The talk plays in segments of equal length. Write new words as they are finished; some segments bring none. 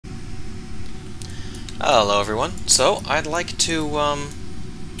Hello everyone. So I'd like to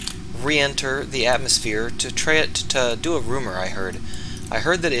re-enter the atmosphere to try it to do a rumor I heard. I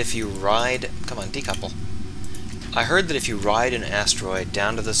heard that if you ride, come on, decouple. I heard that if you ride an asteroid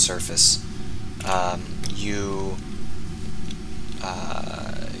down to the surface, you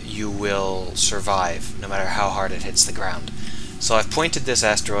will survive no matter how hard it hits the ground. So I've pointed this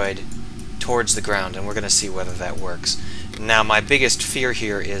asteroid towards the ground, and we're going to see whether that works. Now, my biggest fear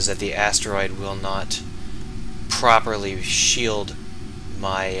here is that the asteroid will not properly shield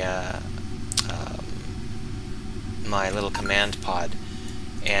my my little command pod,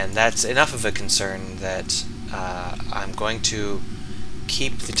 and that's enough of a concern that I'm going to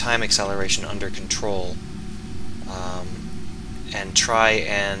keep the time acceleration under control and try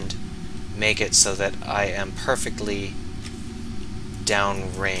and make it so that I am perfectly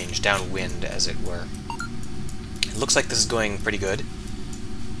downwind, as it were. It looks like this is going pretty good.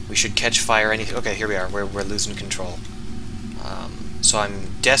 We should catch fire any... Okay, here we are. We're losing control. So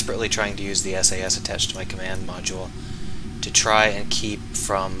I'm desperately trying to use the SAS attached to my command module to try and keep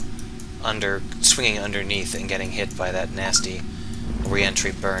from swinging underneath and getting hit by that nasty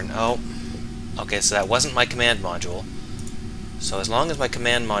re-entry burn. Oh, okay, so that wasn't my command module. So as long as my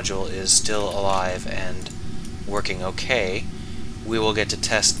command module is still alive and working okay, we will get to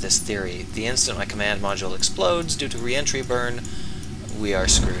test this theory. The instant my command module explodes due to re-entry burn, we are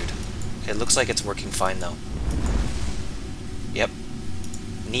screwed. It looks like it's working fine though. Yep.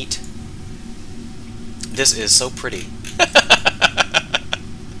 Neat. This is so pretty.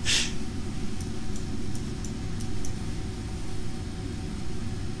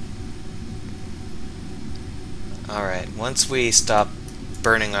 Alright, once we stop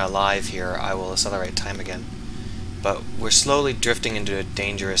burning alive here, I will accelerate time again. But we're slowly drifting into a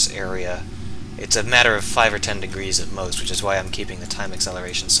dangerous area. It's a matter of 5 or 10 degrees at most, which is why I'm keeping the time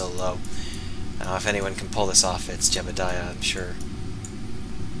acceleration so low. Now, if anyone can pull this off, it's Jebediah, I'm sure.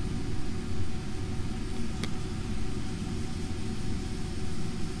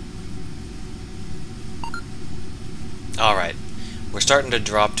 Alright, we're starting to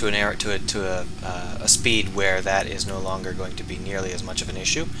drop to a speed where that is no longer going to be nearly as much of an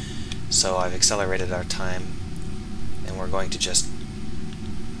issue. So I've accelerated our time, and we're going to just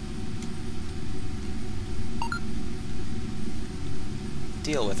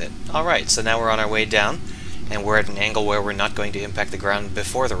deal with it. Alright, so now we're on our way down, and we're at an angle where we're not going to impact the ground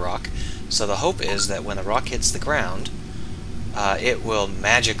before the rock. So the hope is that when the rock hits the ground, it will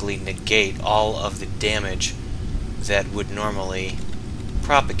magically negate all of the damage that would normally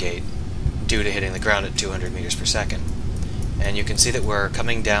propagate due to hitting the ground at 200 meters per second. And you can see that we're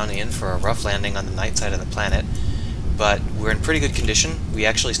coming down in for a rough landing on the night side of the planet, but we're in pretty good condition. We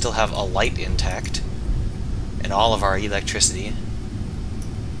actually still have a light intact and all of our electricity.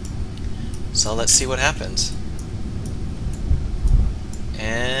 So let's see what happens.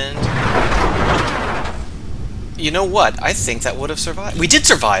 And you know what? I think that would have survived. We did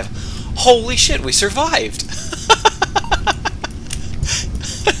survive! Holy shit, we survived!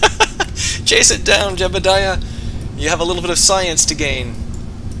 Chase it down, Jebediah! You have a little bit of science to gain.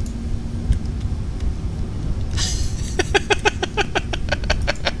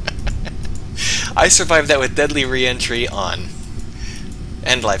 I survived that with deadly re-entry on.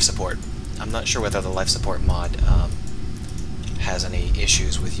 And life support. I'm not sure whether the life support mod has any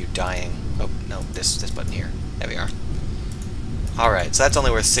issues with you dying. Oh, no, this button here. There we are. Alright, so that's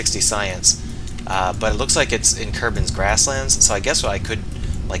only worth 60 science. But it looks like it's in Kerbin's grasslands, so I guess I could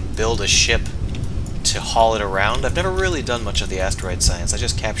like build a ship to haul it around. I've never really done much of the asteroid science. I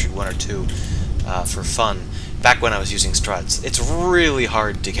just captured 1 or 2 for fun back when I was using struts. It's really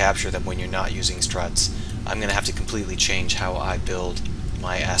hard to capture them when you're not using struts. I'm going to have to completely change how I build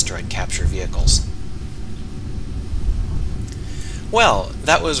my asteroid capture vehicles. Well,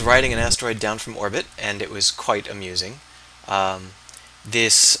 that was riding an asteroid down from orbit, and it was quite amusing.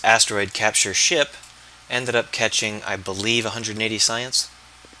 This asteroid capture ship ended up catching, I believe, 180 science.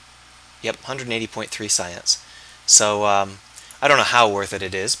 Yep, 180.3 science. So, I don't know how worth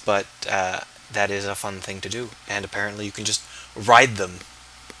it is, but that is a fun thing to do. And apparently you can just ride them